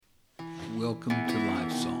Welcome to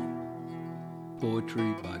Life Song,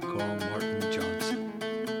 poetry by Carl Martin Johnson,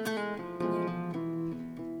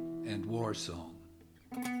 and War Song,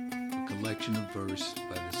 a collection of verse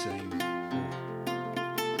by the same poet.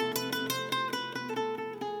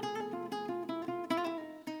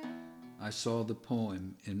 I saw the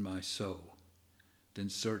poem in my soul, then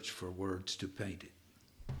searched for words to paint it.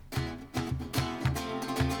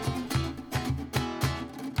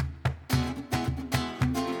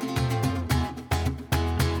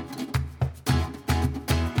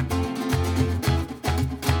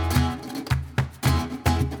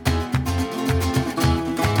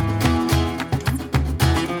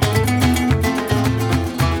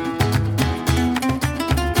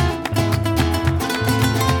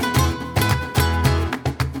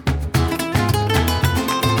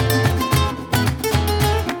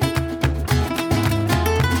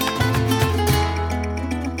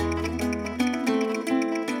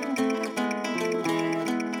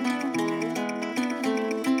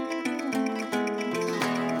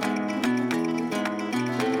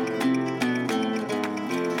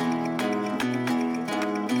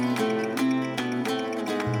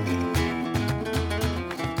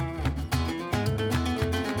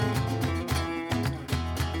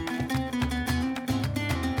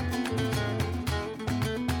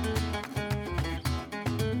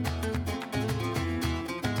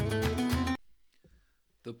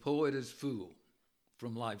 The Poet is Fool,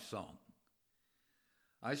 from Life Song.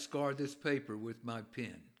 I scar this paper with my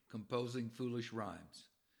pen, composing foolish rhymes,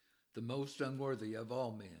 the most unworthy of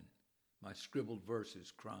all men, my scribbled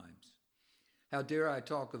verses crimes. How dare I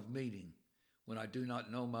talk of meaning when I do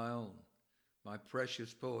not know my own? My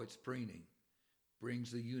precious poet's preening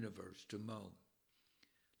brings the universe to moan.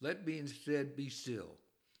 Let me instead be still,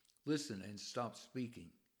 listen and stop speaking.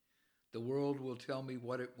 The world will tell me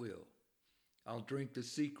what it will. I'll drink the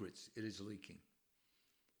secrets it is leaking.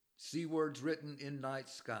 See words written in night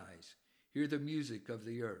skies, hear the music of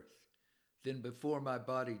the earth. Then before my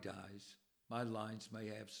body dies, my lines may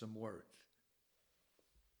have some worth.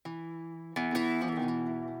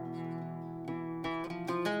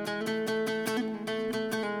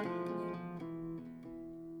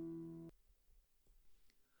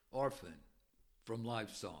 Orphan, from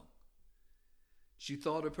Life Song. She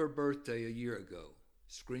thought of her birthday a year ago.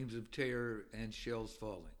 Screams of terror and shells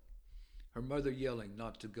falling, her mother yelling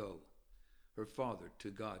not to go, her father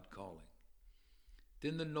to God calling.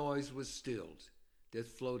 Then the noise was stilled, death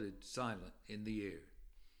floated silent in the air.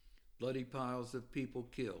 Bloody piles of people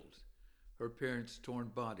killed, her parents' torn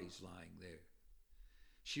bodies lying there.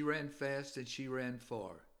 She ran fast and she ran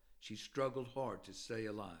far, she struggled hard to stay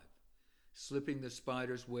alive. Slipping the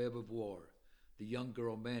spider's web of war, the young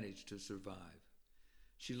girl managed to survive.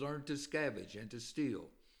 She learned to scavenge and to steal,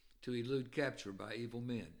 to elude capture by evil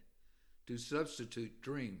men, to substitute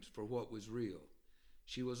dreams for what was real.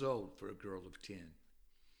 She was old for a girl of 10.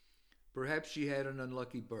 Perhaps she had an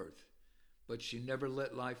unlucky birth, but she never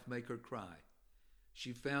let life make her cry.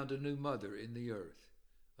 She found a new mother in the earth,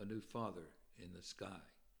 a new father in the sky.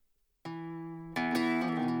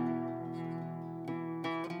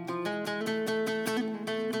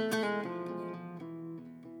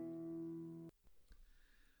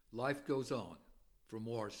 Life Goes On, from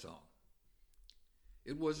War Song.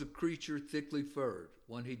 It was a creature thickly furred,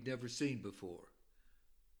 one he'd never seen before.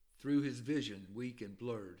 Through his vision, weak and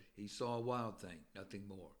blurred, he saw a wild thing, nothing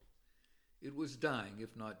more. It was dying,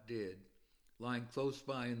 if not dead, lying close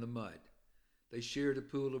by in the mud. They shared a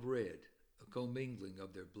pool of red, a commingling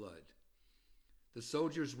of their blood. The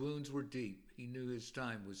soldier's wounds were deep, he knew his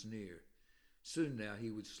time was near. Soon now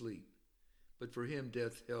he would sleep, but for him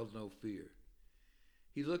death held no fear.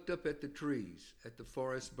 He looked up at the trees, at the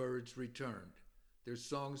forest birds returned, their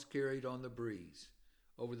songs carried on the breeze,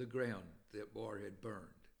 over the ground that war had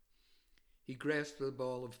burned. He grasped the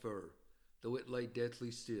ball of fur, though it lay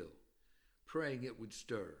deathly still, praying it would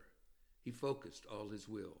stir. He focused all his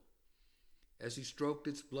will. As he stroked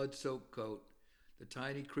its blood-soaked coat, the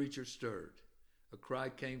tiny creature stirred. A cry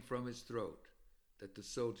came from its throat that the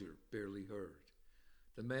soldier barely heard.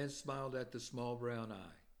 The man smiled at the small brown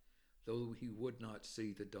eye, though he would not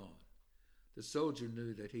see the dawn. The soldier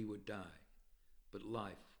knew that he would die, but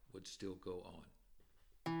life would still go on.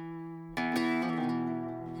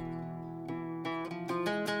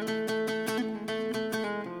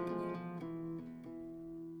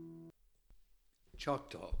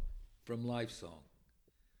 Choctaw, from Life Song.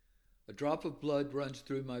 A drop of blood runs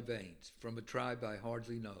through my veins, from a tribe I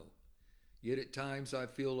hardly know. Yet at times I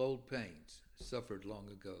feel old pains, suffered long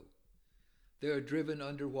ago. They are driven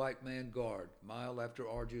under white man guard, mile after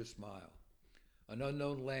arduous mile. An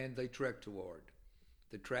unknown land they trek toward.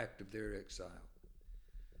 the tract of their exile.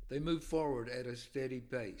 They moved forward at a steady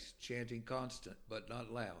pace, chanting constant but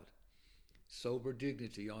not loud, sober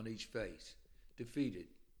dignity on each face, defeated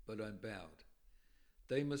but unbowed.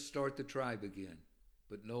 They must start the tribe again,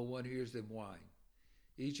 but no one hears them whine.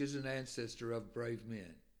 Each is an ancestor of brave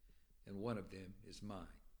men, and one of them is mine.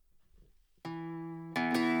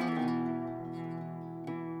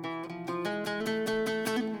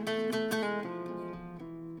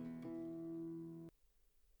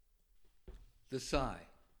 The Sigh,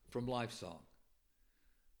 from Life Song.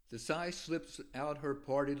 The sigh slips out her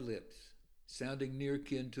parted lips, sounding near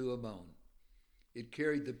kin to a moan. It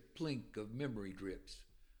carried the plink of memory drips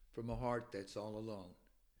from a heart that's all alone.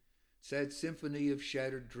 Sad symphony of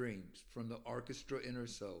shattered dreams from the orchestra in her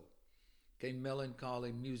soul came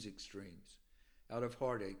melancholy music streams out of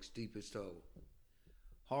heartache's deepest hole.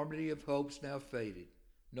 Harmony of hopes now faded,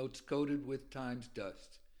 notes coated with time's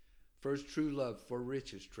dust. First true love for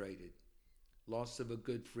riches traded, loss of a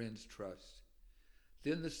good friend's trust.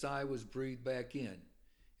 Then the sigh was breathed back in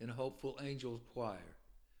hopeful angel's choir,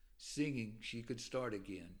 singing she could start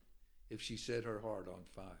again if she set her heart on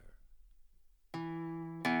fire.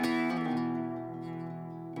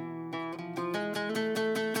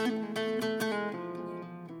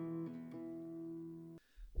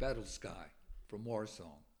 Battle Sky, from War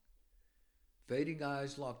Song. Fading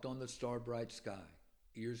eyes locked on the star-bright sky,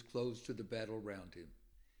 ears closed to the battle round him.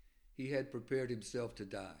 He had prepared himself to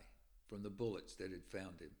die from the bullets that had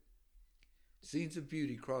found him. Scenes of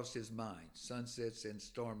beauty crossed his mind, sunsets and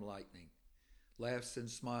storm lightning, laughs and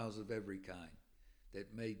smiles of every kind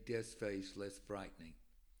that made death's face less frightening.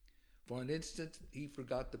 For an instant he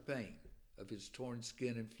forgot the pain of his torn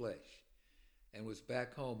skin and flesh and was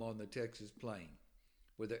back home on the Texas plain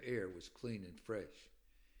where the air was clean and fresh.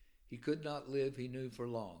 He could not live, he knew, for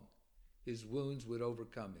long. His wounds would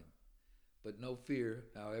overcome him, but no fear,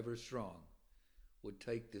 however strong, would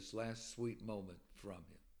take this last sweet moment from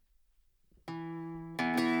him.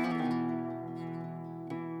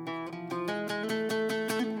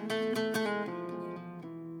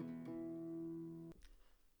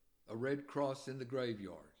 A Red Cross in the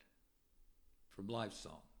Graveyard, from Life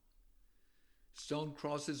Song. Stone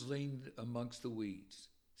crosses leaned amongst the weeds,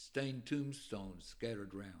 stained tombstones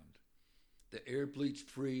scattered round. The air bleached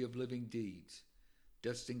free of living deeds,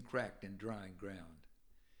 dusting cracked and drying ground.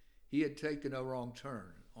 He had taken a wrong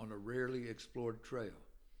turn on a rarely explored trail,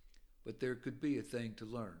 but there could be a thing to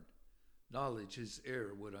learn, knowledge his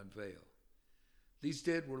error would unveil. These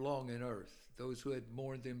dead were long in earth, those who had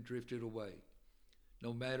mourned them drifted away.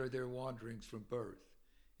 No matter their wanderings from birth,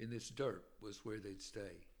 in this dirt was where they'd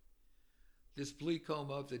stay. This bleak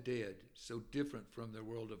home of the dead, so different from their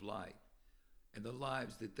world of light, and the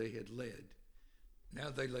lives that they had led, now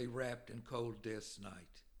they lay wrapped in cold death's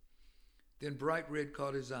night. Then bright red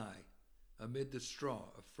caught his eye, amid the straw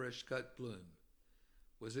of fresh-cut bloom.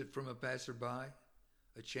 Was it from a passerby,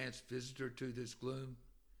 a chance visitor to this gloom?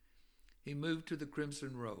 He moved to the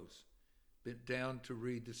crimson rose, bent down to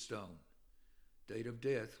read the stone. Date of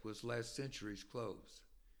death was last century's close.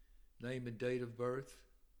 Name and date of birth,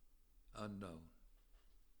 unknown.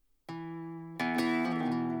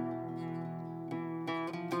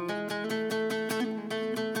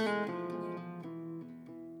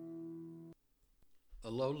 A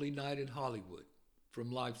Lonely Night in Hollywood,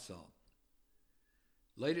 from Life Song.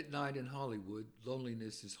 Late at night in Hollywood,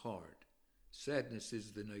 loneliness is hard. Sadness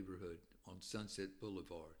is the neighborhood on Sunset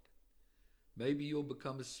Boulevard. Maybe you'll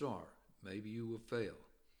become a star. Maybe you will fail.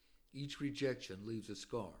 Each rejection leaves a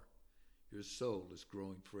scar. Your soul is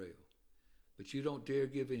growing frail. But you don't dare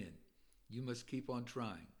give in. You must keep on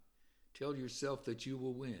trying. Tell yourself that you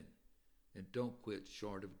will win. And don't quit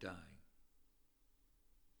short of dying.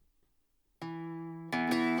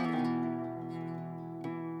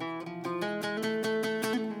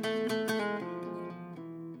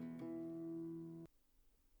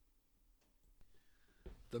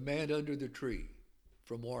 The Man Under the Tree,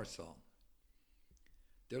 from War Song.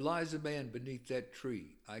 There lies a man beneath that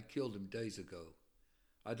tree. I killed him days ago.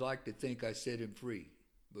 I'd like to think I set him free,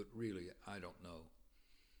 but really I don't know.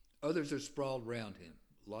 Others are sprawled round him,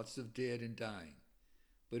 lots of dead and dying,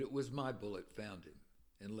 but it was my bullet found him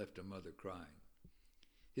and left a mother crying.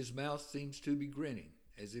 His mouth seems to be grinning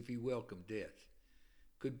as if he welcomed death.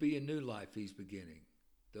 Could be a new life he's beginning,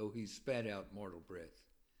 though he's spat out mortal breath.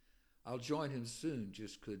 I'll join him soon,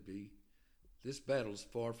 just could be. This battle's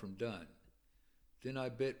far from done. Then I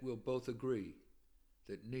bet we'll both agree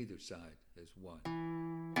that neither side has won.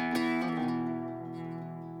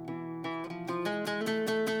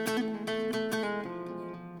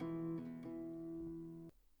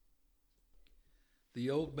 The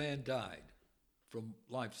Old Man Died, from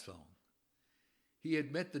Life Song. He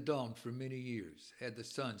had met the dawn for many years, had the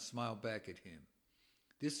sun smile back at him.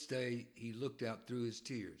 This day he looked out through his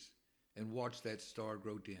tears and watched that star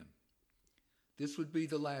grow dim. This would be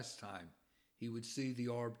the last time he would see the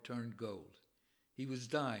orb turn gold. He was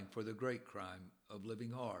dying for the great crime of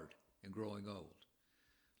living hard and growing old.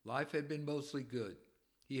 Life had been mostly good.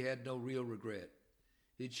 He had no real regret.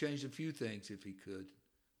 He'd change a few things if he could.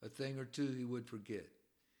 A thing or two he would forget.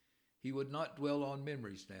 He would not dwell on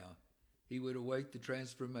memories now. He would await the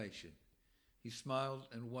transformation. He smiled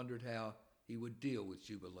and wondered how he would deal with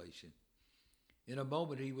jubilation. In a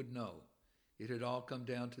moment he would know. It had all come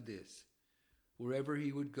down to this. Wherever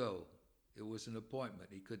he would go, it was an appointment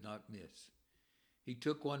he could not miss. He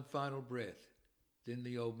took one final breath. Then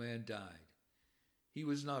the old man died. He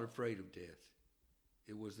was not afraid of death.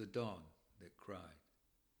 It was the dawn that cried.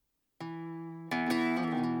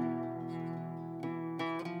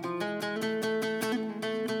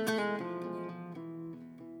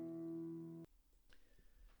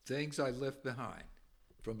 Things I Left Behind,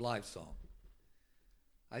 from Life Song.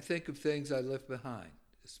 I think of things I left behind,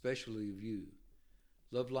 especially of you.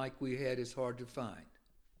 Love like we had is hard to find.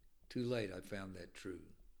 Too late I found that true.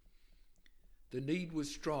 The need was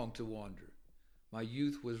strong to wander. My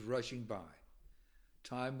youth was rushing by.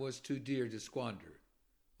 Time was too dear to squander.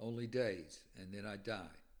 Only days, and then I'd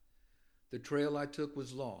die. The trail I took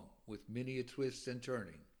was long, with many a twist and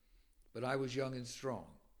turning. But I was young and strong,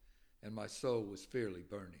 and my soul was fairly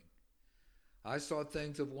burning. I saw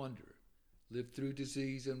things of wonder, lived through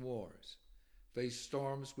disease and wars, faced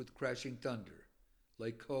storms with crashing thunder,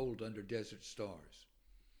 lay cold under desert stars.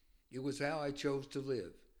 It was how I chose to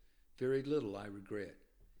live. Very little I regret.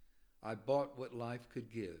 I bought what life could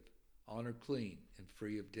give, honor clean and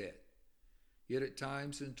free of debt. Yet at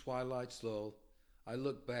times in twilight's lull, I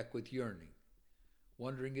look back with yearning,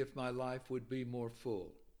 wondering if my life would be more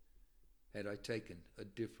full had I taken a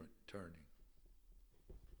different turning.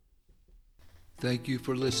 Thank you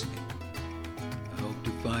for listening. I hope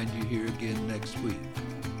to find you here again next week.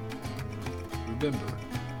 Remember,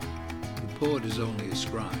 the poet is only a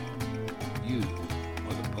scribe. You